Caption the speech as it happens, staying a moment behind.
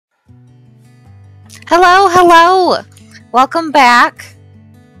Hello, hello! Welcome back.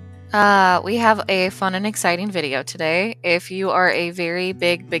 We have a fun and exciting video today. If you are a very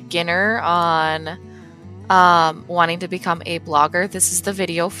big beginner on wanting to become a blogger, this is the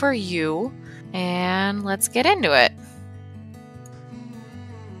video for you. And let's get into it.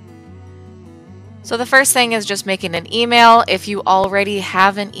 So the first thing is just making an email. If you already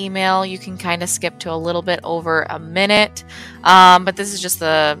have an email, you can kind of skip to a little bit over a minute. But this is just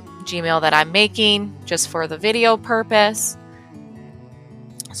the Gmail that I'm making just for the video purpose.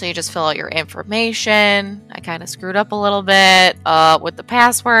 So you just fill out your information. I kind of screwed up a little bit with the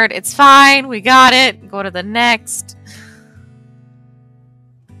password. It's fine. We got it. Go to the next.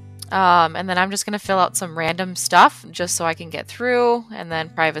 And then I'm just going to fill out some random stuff just so I can get through. And then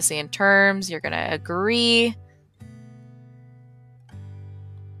privacy and terms, you're going to agree.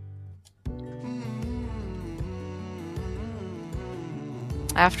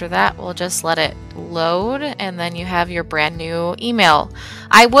 After that, we'll just let it load, and then you have your brand new email.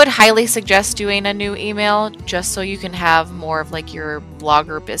 I would highly suggest doing a new email just so you can have more of like your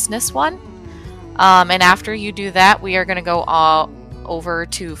blogger business one. And after you do that, we are going to go all over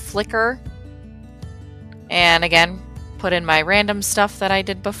to Flickr. And again, put in my random stuff that I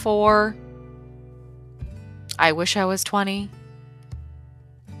did before. I wish I was 20.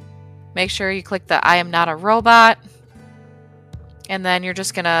 Make sure you click the I am not a robot. And then you're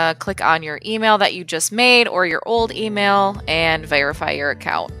just going to click on your email that you just made or your old email and verify your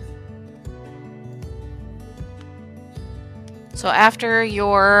account. So after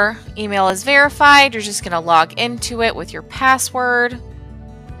your email is verified, you're just going to log into it with your password.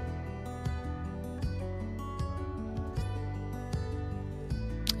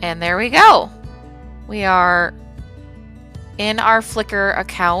 And there we go. We are in our Flickr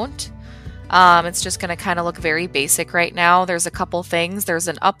account. It's just going to kind of look very basic right now. There's a couple things. There's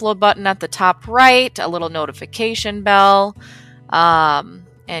an upload button at the top right, a little notification bell, and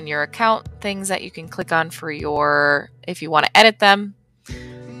your account things that you can click on for if you want to edit them.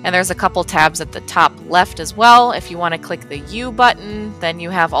 And there's a couple tabs at the top left as well. If you want to click the U button, then you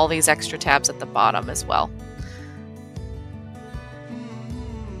have all these extra tabs at the bottom as well.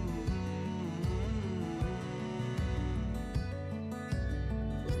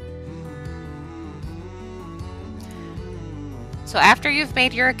 So after you've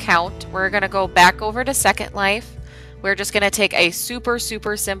made your account, we're going to go back over to Second Life. We're just going to take a super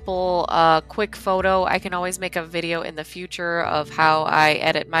simple quick photo. I can always make a video in the future of how I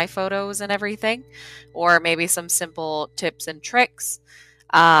edit my photos and everything, or maybe some simple tips and tricks.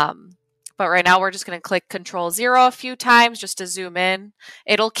 But right now we're just going to click Control-0 a few times just to zoom in.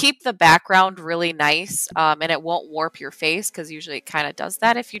 It'll keep the background really nice, and it won't warp your face because usually it kind of does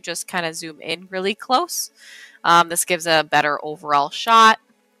that if you just kind of zoom in really close. This gives a better overall shot.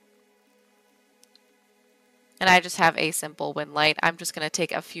 And I just have a simple win light. I'm just going to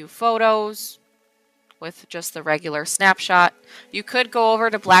take a few photos with just the regular snapshot. You could go over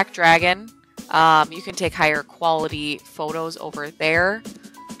to Black Dragon. You can take higher quality photos over there.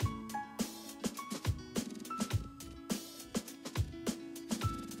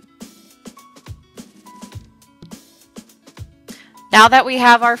 Now that we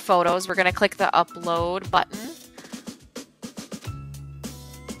have our photos, we're going to click the upload button.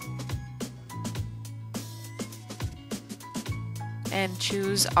 And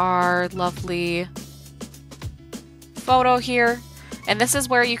choose our lovely photo here. And this is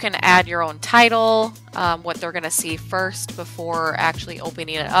where you can add your own title, what they're going to see first before actually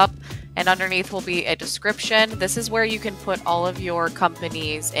opening it up. And underneath will be a description. This is where you can put all of your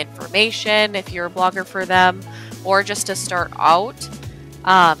company's information if you're a blogger for them, or just to start out.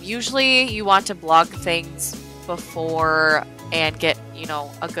 Usually you want to blog things before and get,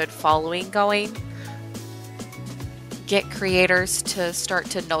 a good following going. Get creators to start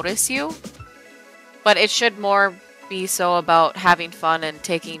to notice you. But it should more be so about having fun and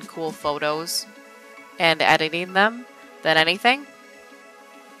taking cool photos and editing them than anything.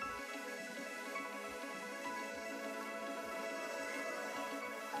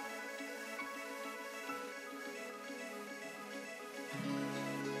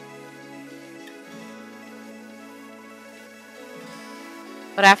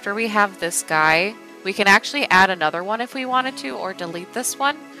 But after we have this guy, we can actually add another one if we wanted to, or delete this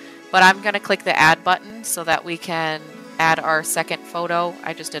one. But I'm going to click the add button so that we can add our second photo.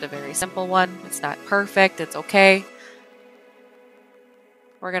 I just did a very simple one. It's not perfect. It's okay.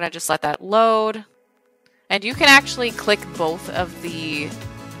 We're going to just let that load. And you can actually click both of the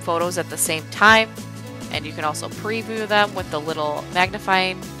photos at the same time. And you can also preview them with the little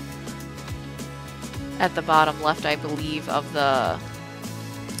magnifying at the bottom left, I believe, of the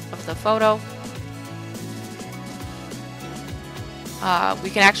photo. we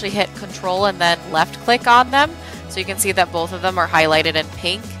can actually hit Control and then left click on them. So you can see that both of them are highlighted in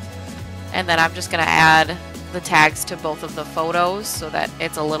pink. And then I'm just going to add the tags to both of the photos so that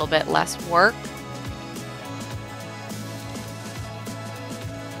it's a little bit less work.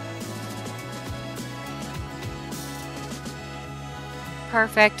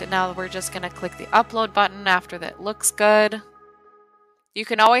 Perfect. And now we're just going to click the upload button after that looks good. You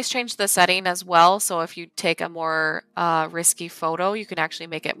can always change the setting as well. So if you take a more risky photo, you can actually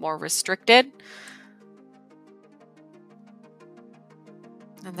make it more restricted.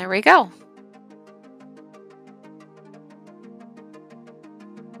 And there we go.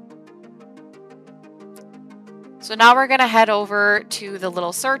 So now we're going to head over to the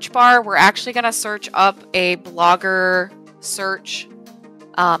little search bar. We're actually going to search up a blogger search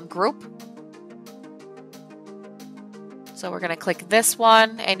group. So we're going to click this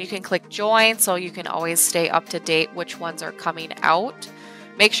one, and you can click join so you can always stay up to date which ones are coming out.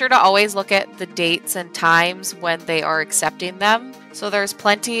 Make sure to always look at the dates and times when they are accepting them. So there's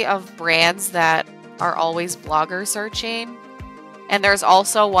plenty of brands that are always blogger searching. And there's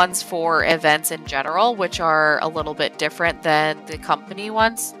also ones for events in general, which are a little bit different than the company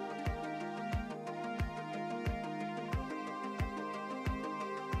ones.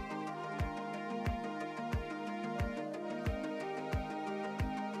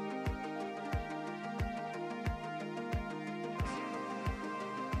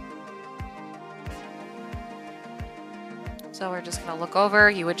 So we're just going to look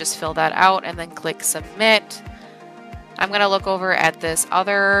over. You would just fill that out and then click submit. I'm going to look over at this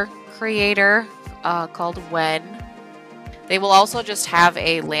other creator called When. They will also just have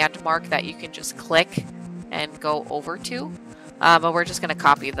a landmark that you can just click and go over to. But we're just going to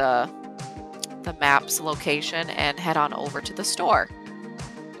copy the map's location and head on over to the store.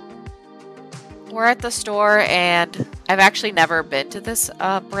 We're at the store, and I've actually never been to this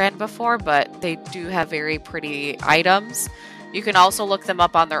brand before, but they do have very pretty items. You can also look them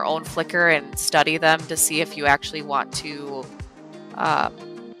up on their own Flickr and study them to see if you actually want to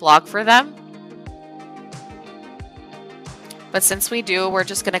blog for them. But since we do, we're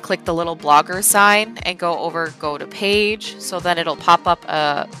just going to click the little blogger sign and go to page. So then it'll pop up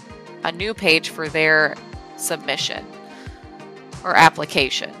a new page for their submission or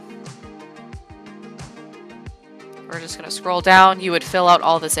application. We're just going to scroll down. You would fill out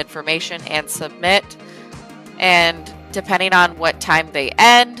all this information and submit. And depending on what time they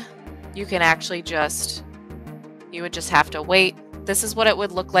end, you can actually you would just have to wait. This is what it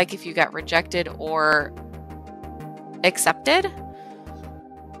would look like if you got rejected or accepted.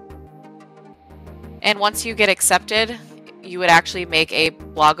 And once you get accepted, you would actually make a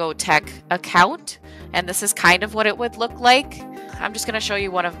Blogotech account. And this is kind of what it would look like. I'm just going to show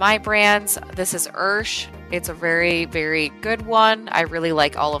you one of my brands. This is Ursh. It's a very, very good one. I really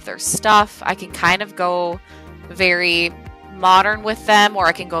like all of their stuff. I can kind of go very modern with them, or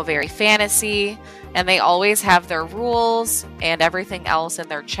I can go very fantasy. And they always have their rules and everything else in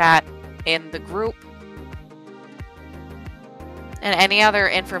their chat in the group. And any other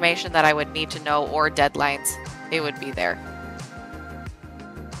information that I would need to know or deadlines, it would be there.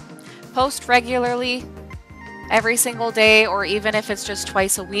 Post regularly. Every single day, or even if it's just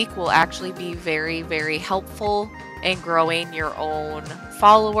twice a week, will actually be very, very helpful in growing your own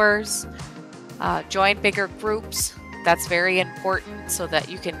followers. Join bigger groups. That's very important so that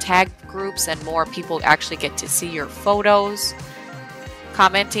you can tag groups and more people actually get to see your photos.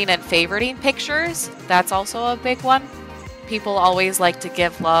 Commenting and favoriting pictures. That's also a big one. People always like to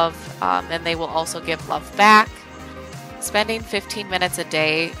give love, and they will also give love back. Spending 15 minutes a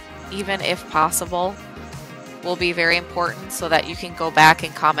day, even if possible, will be very important so that you can go back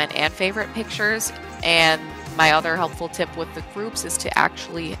and comment and favorite pictures. And my other helpful tip with the groups is to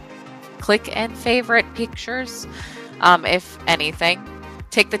actually click and favorite pictures, if anything.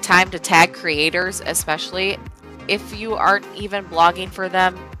 Take the time to tag creators, especially if you aren't even blogging for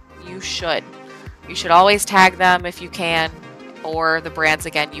them. You should always tag them if you can, or the brands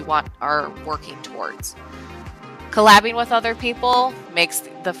again you are working towards. Collabing with other people makes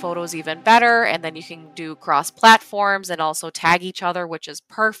the photos even better, and then you can do cross-platforms and also tag each other, which is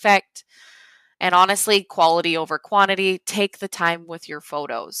perfect. And honestly, quality over quantity. Take the time with your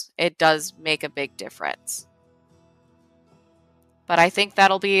photos. It does make a big difference. But I think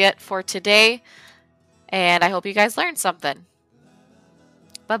that'll be it for today, and I hope you guys learned something.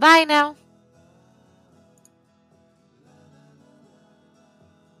 Bye-bye now.